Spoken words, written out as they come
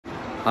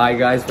Hi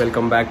guys,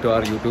 welcome back to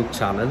our YouTube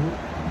channel.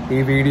 ఈ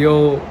video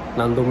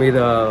నందు మీద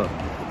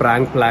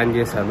ప్రాంక్ ప్లాన్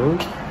చేశాను.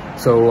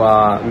 సో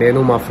నేను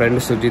మా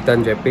ఫ్రెండ్ సుజిత్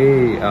అని చెప్పి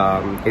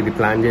ఇది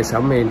ప్లాన్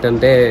చేసాం.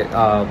 ఏంటంటే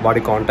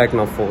వాడి కాంటాక్ట్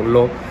నా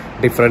ఫోన్లో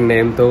డిఫరెంట్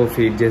నేమ్తో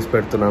ఫీడ్ చేసి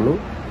పెడుతున్నాను.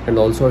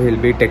 And also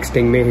he'll be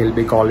texting me, he'll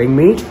be calling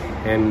me.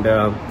 And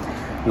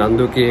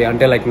నందుకి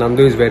అంటే లైక్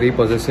నందు is very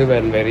possessive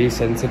and very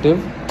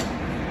sensitive.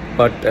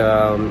 But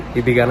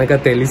ఇది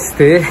కనుక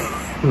తెలిస్తే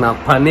నా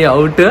పని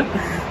అవుట్.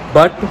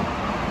 బట్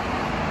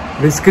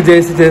రిస్క్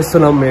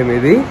చేస్తున్నాం మేము.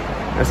 ఇది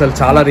అసలు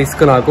చాలా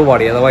రిస్క్. నాకు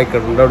వాడు ఎదవా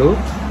ఇక్కడ ఉండడు,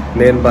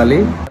 నేను బలి.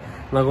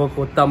 నాకు ఒక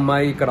కొత్త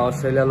అమ్మాయి ఇక్కడ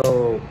ఆస్ట్రేలియాలో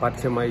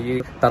పరిచయం అయ్యి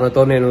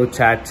తనతో నేను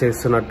చాట్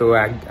చేస్తున్నట్టు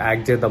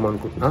యాక్ట్ చేద్దాం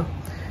అనుకుంటున్నా.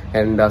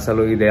 అండ్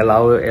అసలు ఇది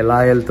ఎలా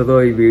వెళ్తుందో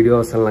ఈ వీడియో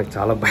అసలు నాకు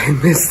చాలా భయం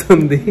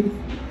వేస్తుంది.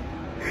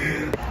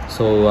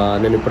 సో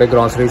నేను ఇప్పుడే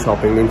గ్రాసరీ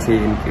షాపింగ్ నుంచి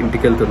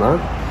ఇంటికి వెళ్తున్నా.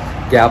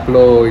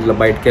 గ్యాప్లో ఇట్లా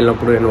బయటకు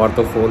వెళ్ళినప్పుడు నేను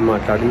వాడితో ఫోన్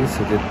మాట్లాడి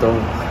సుజిత్తో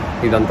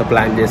ఇదంతా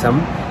ప్లాన్ చేసాం.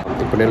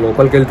 ఇప్పుడు నేను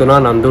లోపలికి వెళ్తున్నా.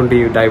 నందుని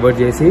డైవర్ట్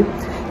చేసి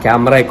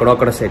కెమెరా ఎక్కడో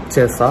అక్కడ సెట్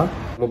చేస్తా.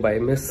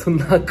 భయం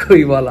వేస్తుంది నాకు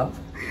ఇవాళ.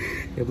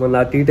 ఏమో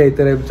నా టీట్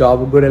అయితే రేపు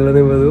జాబ్కి కూడా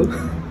వెళ్ళనివ్వదు.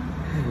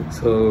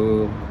 So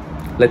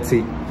let's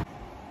see.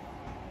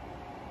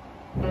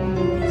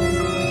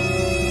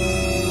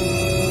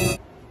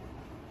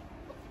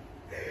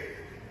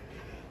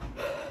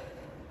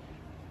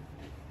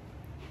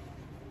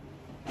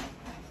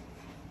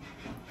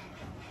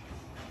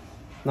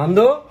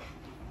 నందు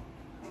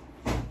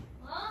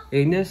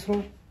ఏం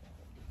చేస్తున్నావు?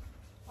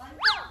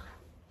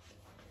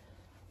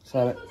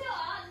 సరే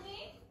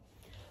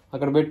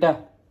అక్కడ పెట్టా.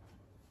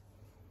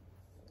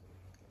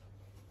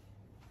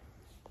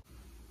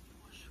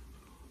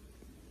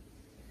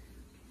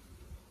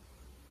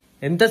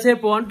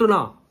 ఎంతసేపు అంటున్నా?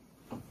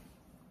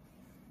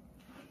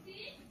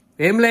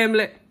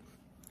 ఏంలే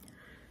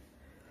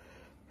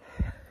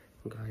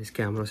గాయ్స్,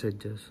 కెమెరా సెట్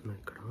చేస్తున్నా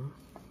ఇక్కడ.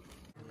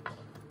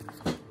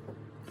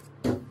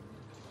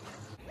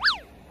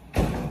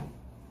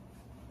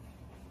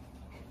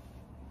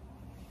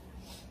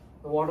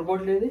 వాటర్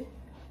బాటిల్ ఏది?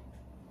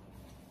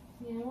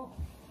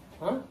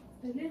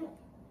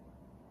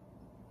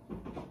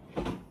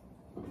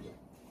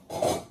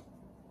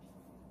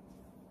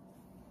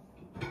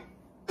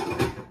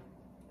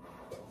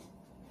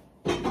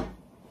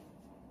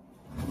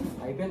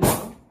 అయిపోయిందా?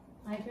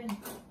 అయిపోయింది.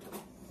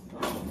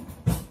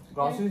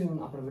 గ్రాసరీ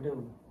అక్కడ పెట్టే.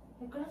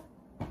 ఎక్కడ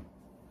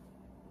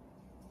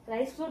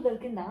రైస్ ఫ్లోర్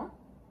దొరికిందా?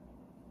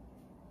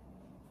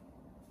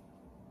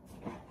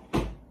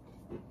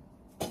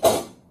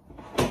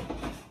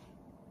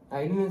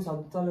 అయినా నేను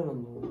సర్దుతాను.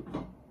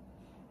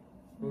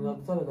 నేను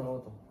సర్దుతాను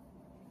తర్వాత.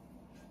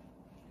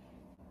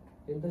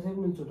 ఎంతసేపు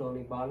నిల్చుంటావు?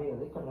 నీకు బాగానే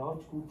కదా ఇక్కడ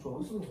రావచ్చు, కూర్చో.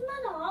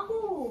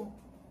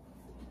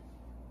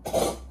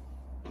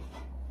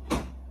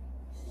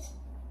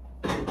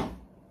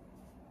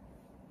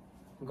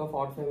 ఇంకా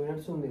 45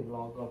 minutes ఉంది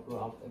బ్లాగ్.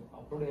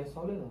 అప్లోడ్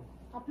చేస్తావు లేదా?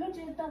 అప్లోడ్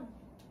చేద్దాం.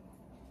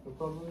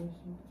 ఎప్పుడు అప్లోడ్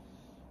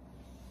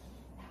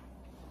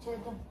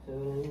చేద్దాం.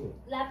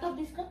 ల్యాప్టాప్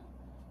తీసుకో.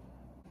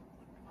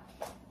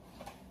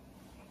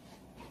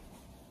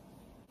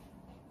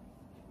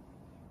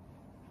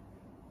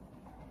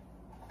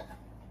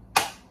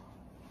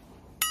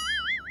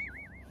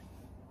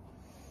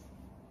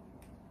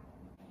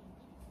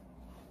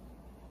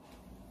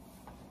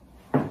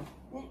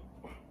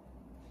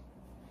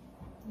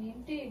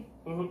 ఏంటి?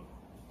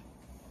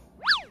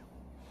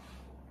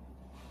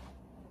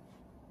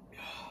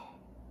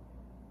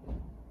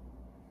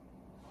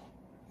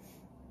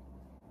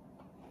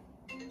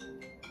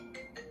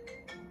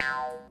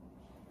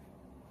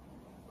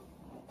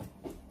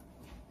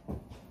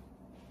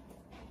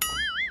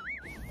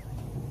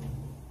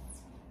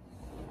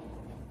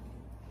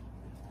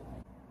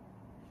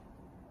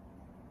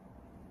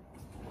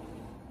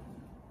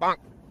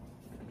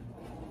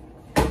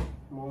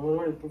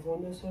 మామూలుగా ఇప్పుడు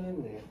ఫోన్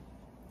చేస్తాడండి.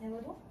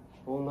 ఎవరు?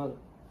 ఓనర్.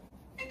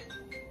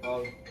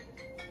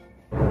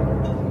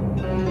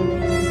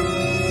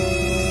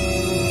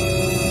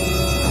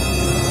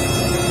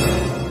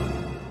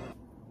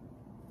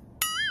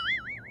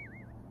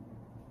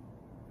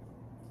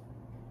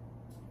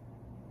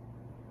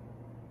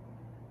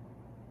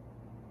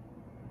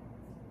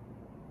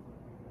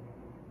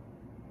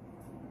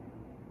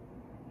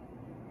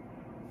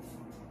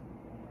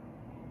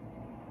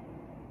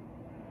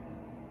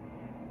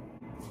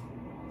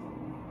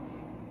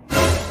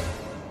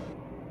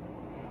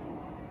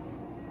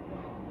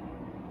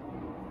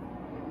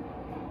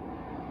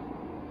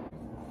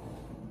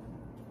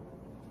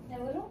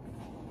 ఎవరు?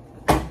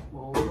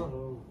 మా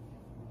ఓనరు.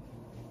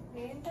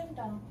 ఏంటంట?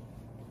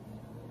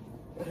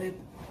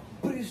 రేపు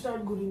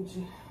రీస్టార్ట్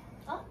గురించి.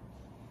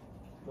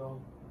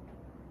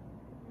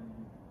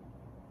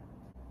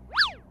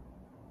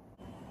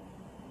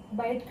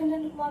 బయటకు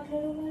వెళ్ళడానికి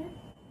మాట్లాడు. మరి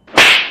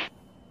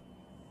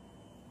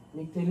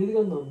నీకు తెలియదు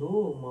కదా నందు,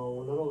 మా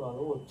ఓనర్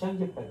కాదు. వచ్చాక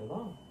చెప్పా కదా,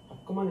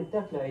 అక్కమని ఇస్తే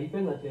అట్లా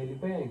అయిపోయింది. అట్లా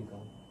వెళ్ళిపోయా. ఇంకా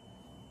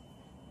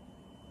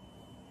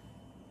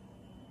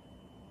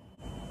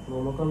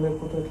నమ్మకం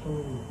లేకపోతే ఎట్లా?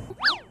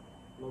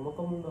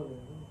 నమ్మకం ఉండాలి.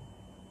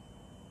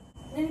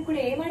 నేను ఇప్పుడు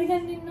ఏం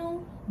అడిగాను నిన్ను?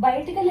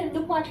 బయటికి వెళ్ళి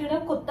ఎందుకు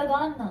మాట్లాడడం కొత్తగా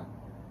అన్నా.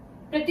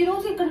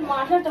 ప్రతిరోజు ఇక్కడ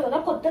మాట్లాడతావు కదా,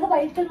 కొత్తగా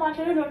బయటకు వెళ్ళి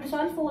మాట్లాడే 2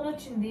 సార్లు ఫోన్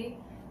వచ్చింది.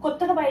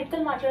 కొత్తగా బయటకు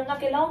వెళ్ళి మాట్లాడడం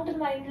నాకు ఎలా ఉంటుంది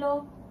మైండ్ లో?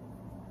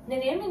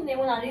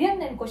 నేనేమన్నా అడిగాను?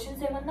 నేను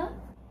క్వశ్చన్స్ ఏమన్నా?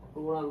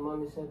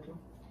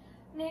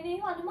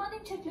 నేనేం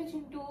అనుమానించట్లేదు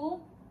చింటూ.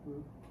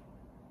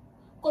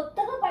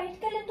 కొత్తగా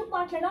బయటకు వెళ్ళి ఎందుకు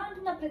మాట్లాడా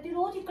అంటున్నా.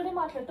 ప్రతిరోజు ఇక్కడే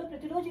మాట్లాడతావు,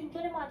 ప్రతిరోజు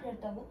ఇంట్లోనే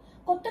మాట్లాడతావు.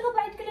 కొత్తగా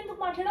బయటకు వెళ్ళి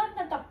ఎందుకు మాట్లాడా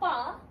అంటున్నా. తప్ప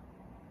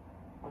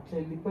అట్లా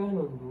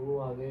వెళ్ళిపోయాను.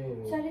 అదే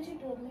సరే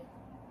చింటూ వదిలే.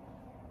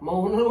 మా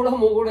ఓనర్ కూడా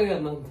మొగుడే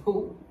కదా నందు.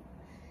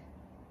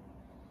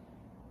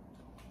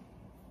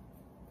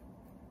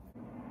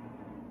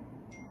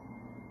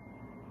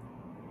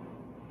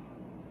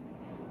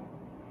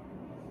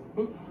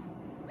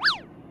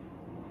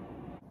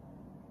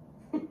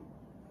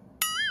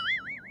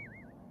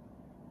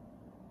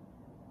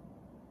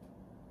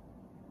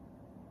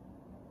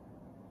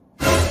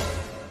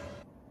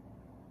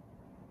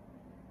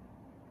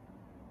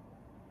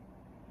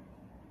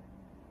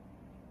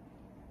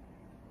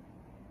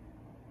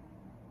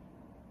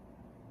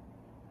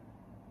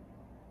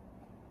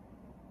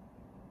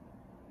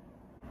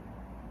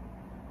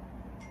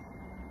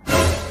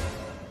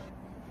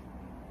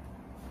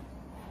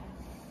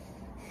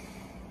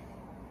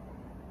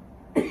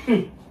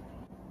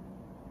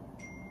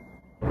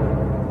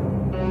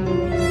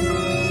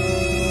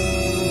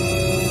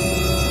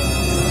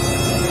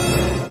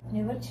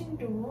 ఎవరు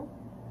చింటూ?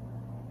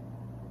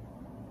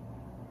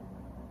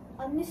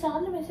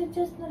 అన్నిసార్లు మెసేజ్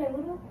చేస్తున్నారు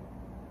ఎవరు?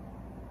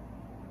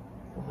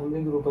 ఫ్యామిలీ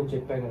గ్రూప్ అని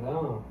చెప్పా కదా,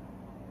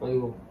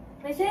 అదిగో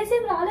మెసేజ్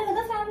ఏం రాలే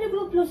కదా ఫ్యామిలీ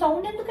గ్రూప్ లో.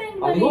 సౌండ్ ఎందుకు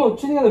అయింది? అదిగో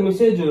వచ్చింది కదా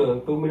message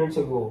 2 minutes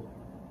ago.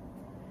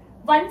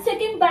 1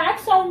 second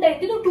back sound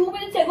అయింది. నువ్వు 2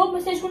 minutes ago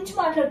మెసేజ్ గురించి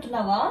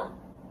మాట్లాడుతున్నావా?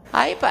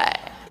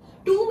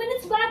 2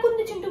 minutes బ్యాక్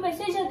ఉంది చింటూ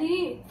మెసేజ్. అది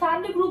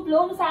ఫ్యామిలీ గ్రూప్ లో.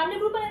 నువ్వు ఫ్యామిలీ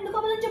గ్రూప్ అని ఎందుకు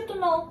అవ్వదని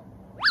చెప్తున్నావు?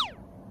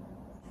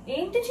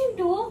 ఏంటి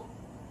చింటూ?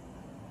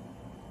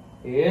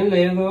 ఏం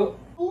లేదు,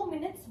 2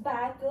 minutes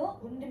బ్యాక్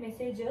ఉంది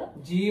మెసేజ్.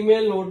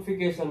 జీమెయిల్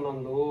నోటిఫికేషన్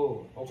నందు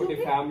ఒకటి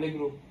ఫ్యామిలీ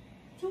గ్రూప్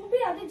చూపి.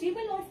 అది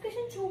జీమెయిల్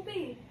నోటిఫికేషన్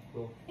చూపి.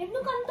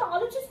 ఎందుకు అంత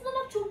ఆలోచిస్తున్నా?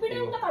 నాకు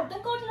చూపించడం నాకు అర్థం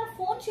కావట్లేదు. నాకు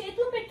ఫోన్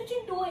చేతిలో పెట్టు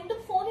చింటూ.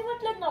 ఎందుకు ఫోన్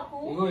ఇవ్వట్లేదు నాకు?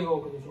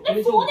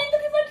 ఫోన్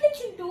ఎందుకు ఇవ్వట్లేదు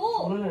చింటూ?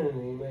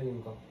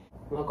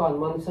 నాకు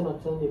అనుమానిస్తే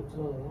నచ్చదని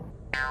చెప్తున్నా కదా.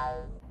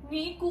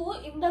 నీకు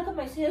ఇందాక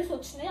మెసేజెస్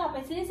వచ్చినాయి. ఆ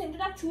మెసేజెస్ ఏంటో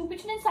నాకు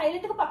చూపించి నేను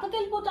సైలెంట్ గా పక్కకి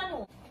వెళ్ళిపోతాను.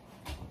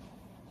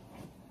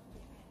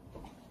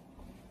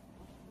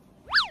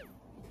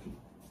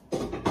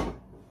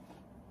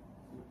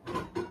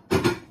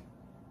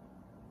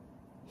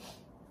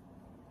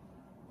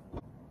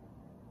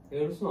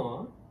 ఏడుస్తున్నావా?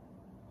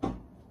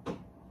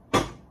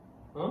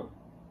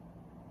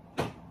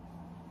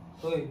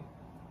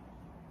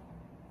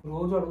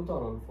 రోజు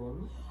అడుగుతాను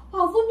ఫోన్.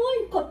 అవును,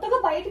 కొత్తగా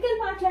బయటకు వెళ్ళి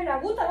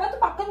మాట్లాడావు. తర్వాత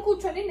పక్కన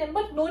కూర్చొని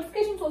నెంబర్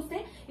నోటిఫికేషన్స్ వస్తే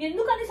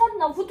ఎందుకు అనేసారి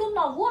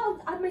నవ్వుతున్నావు.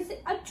 ఆ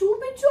మెసేజ్ అది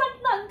చూపించు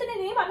అంటున్నా. అంతే,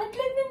 నేనేం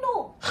అనట్లేదు నిన్ను.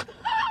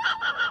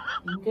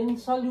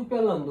 ఇంకెన్నిసార్లు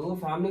చూపించాలి నందు?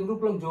 ఫ్యామిలీ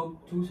గ్రూప్ లో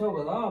చూసావు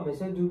కదా,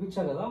 మెసేజ్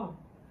చూపించా కదా,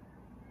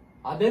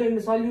 అదే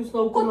 2 సార్లు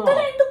చూసినావు.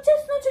 కొత్తగా ఎందుకు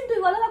చేస్తున్నావు చింటూ?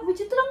 ఇవాళ నాకు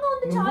విచిత్రంగా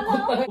ఉంది చాలా.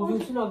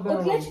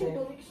 వదిలే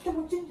చింటూ, ఇష్టం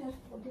వచ్చింది.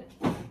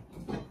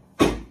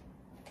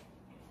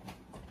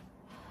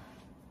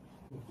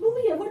 నువ్వు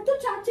ఎవరితో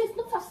చాట్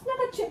చేస్తున్నావు ఫస్ట్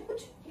నాకు అది చెప్పు.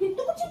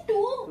 ఎందుకు చింటూ?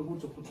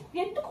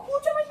 ఎందుకు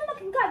కూర్చోమంటున్నావు?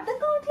 నాకు ఇంకా అర్థం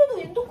కావట్లేదు.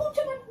 ఎందుకు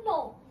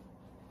కూర్చోమంటున్నావు?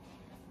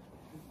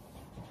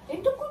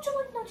 ఎందుకు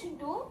కూర్చోమంటున్నావు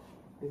చింటూ?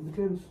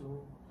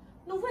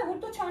 నువ్వు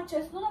ఎవరితో చాట్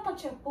చేస్తున్నావు నాకు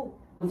అది చెప్పు.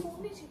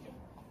 ఫోన్ చింటూ.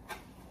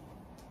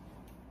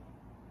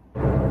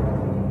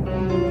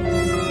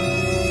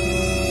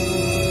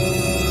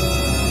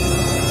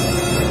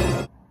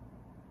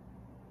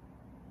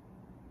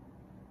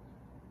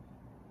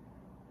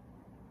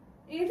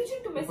 ఏది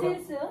చింటూ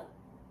మెసేజ్?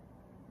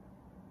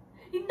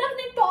 ఇందాక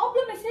నేను టాప్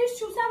లో మెసేజ్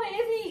చూసావా?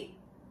 ఏది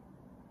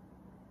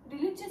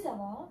డిలీట్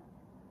చేసావా?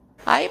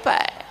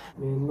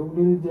 ఎందుకు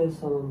డిలీట్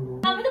చేస్తాను?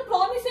 నా మీద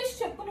ప్రామిసెస్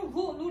చెప్పు.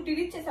 నువ్వు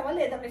డిలీట్ చేసావా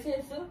లేదా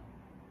మెసేజ్?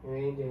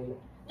 ఏం చేయలేదు.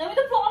 నా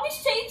మీద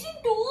ప్రామిస్ చేయి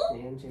చింటూ.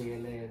 ఏం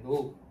చేయలేదు.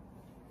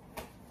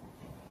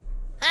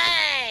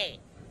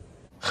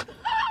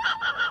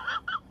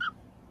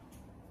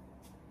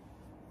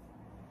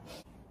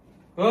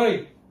 ఓయ్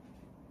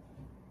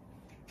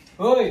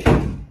ఓయ్,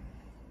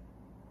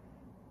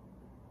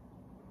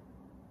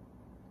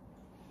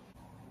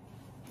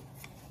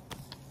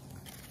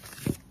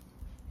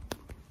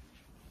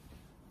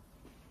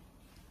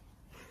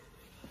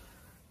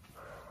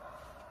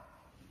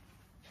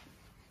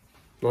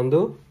 నందు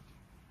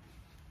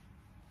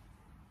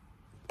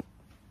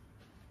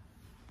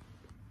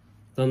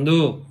నందు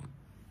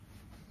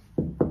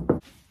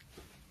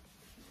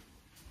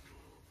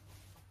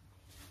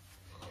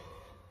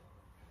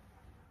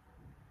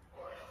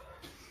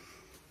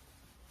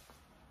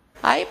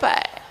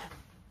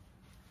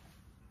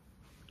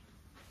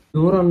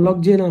డోర్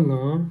అన్లాక్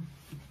చేయనా?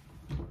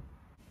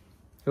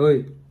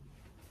 ఓయ్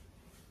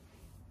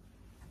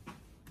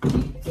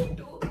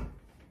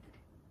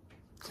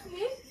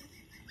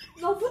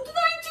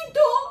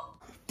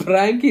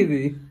ప్రాంక్ ఇది.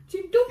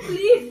 చింటూ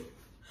ప్లీజ్,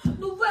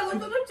 నువ్వు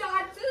ఎవరితో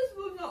చాట్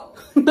చేస్తున్నావు?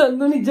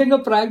 నందు నిజంగా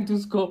ప్రాంక్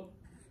చూసుకో.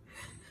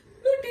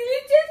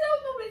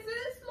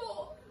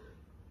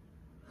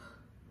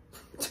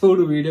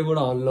 చూడు వీడియో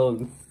కూడా ఆన్ లో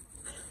ఉంది.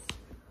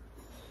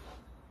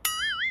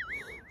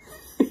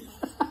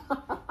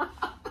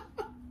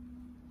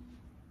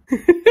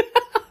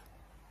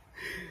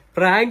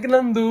 ప్రాంక్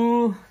నందు.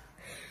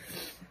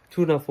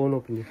 చూడు నా ఫోన్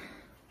ఓపెన్ చేయి.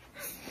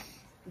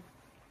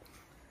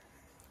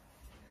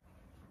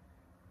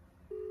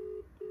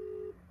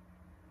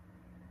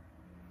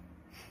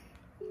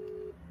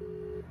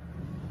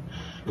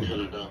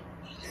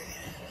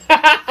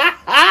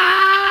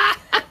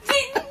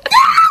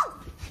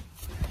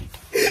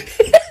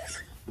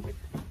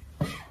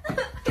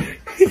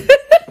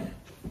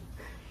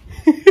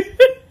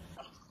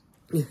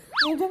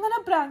 నిజంగానే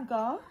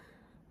ప్రాంకా?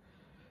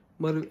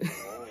 మరి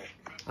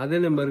అదే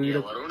నెంబర్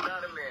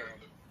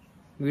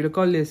వీడియో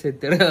కాల్ చేసి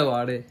ఎత్తాడు కదా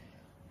వాడే.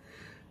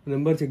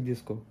 నెంబర్ చెక్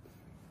చేసుకో.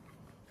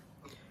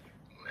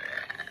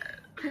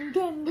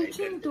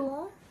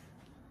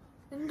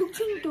 ఎందుకు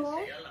చింటూ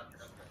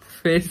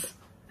ఫేస్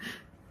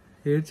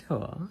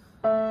ఏడ్చావా?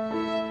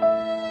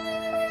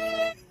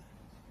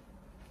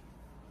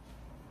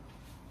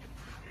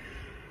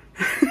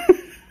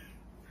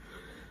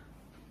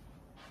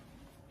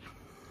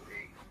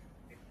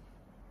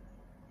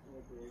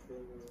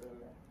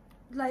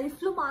 లైఫ్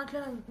లో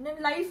మాట్లాడాను నేను.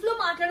 లైఫ్ లో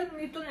మాట్లాడను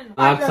మీతో. నేను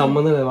నాకు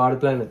సంబంధం లేదు. వాడి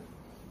ప్లాన్.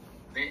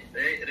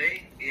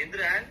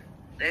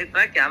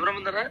 కెమెరా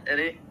ముందరా.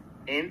 అరే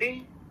ఏంటి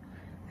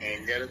ఏం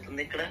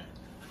జరుగుతుంది ఇక్కడ?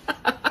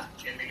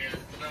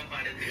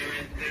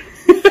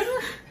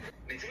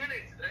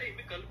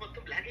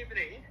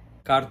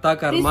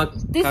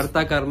 కర్త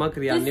కర్మ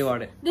క్రియ అన్ని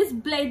వాడే. This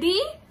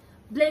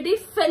bloody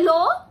fellow.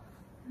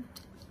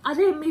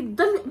 అరే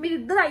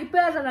మీరిద్దరు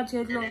అయిపోయారు నా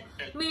చేతిలో.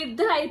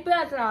 మీరిద్దరు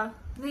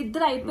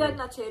అయిపోయారు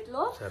నా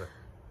చేతిలో.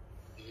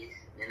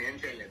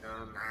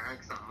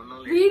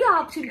 వీడియో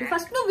ఆపుచింది.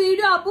 ఫస్ట్ నువ్వు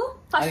వీడియో ఆపు.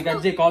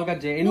 కాల్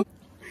కట్ చేయి.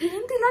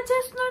 ఏంటి ఇలా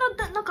చేస్తున్నాడు?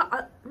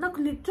 నాకు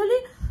లిటరలీ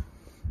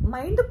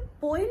మైండ్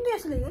పోయింది.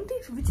 అసలు ఏంటి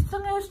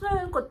విచిత్రంగా చేస్తున్నాడు.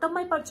 కొత్త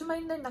అమ్మాయి పరిచయం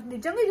అయింది. నాకు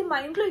నిజంగా ఇది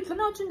మైండ్ లో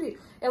ఇట్లనే వచ్చింది.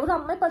 ఎవరు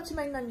అమ్మాయి పరిచయం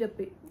అయిందని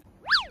చెప్పి.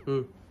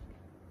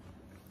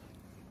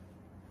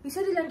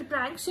 ఈసారి ఇలాంటి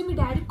ప్రాంక్స్ మీ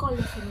డాడీకి కాల్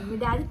చేస్తాను. మీ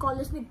డాడీకి కాల్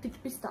చేసి నీకు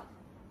తిప్పిస్తా.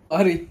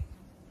 అరే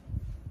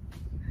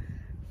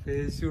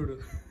ఫేస్ చూడు.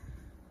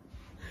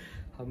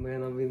 అమ్మాయి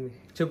నవ్వింది.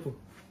 చెప్పు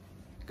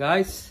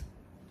గాయ్స్.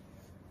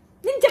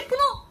 నేను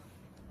చెప్పను.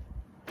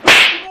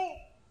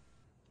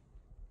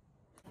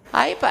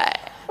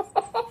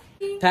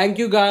 Thank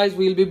you guys.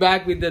 We'll be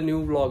back with the new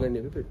vlog and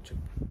everything.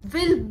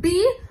 We'll be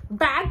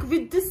back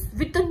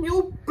with a new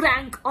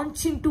prank on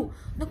Chintu.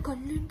 Na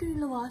kallinti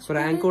ila vaas.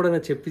 Prank kuda na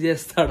cheppi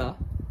chestada.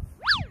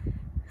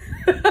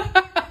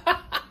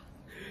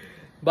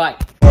 Bye.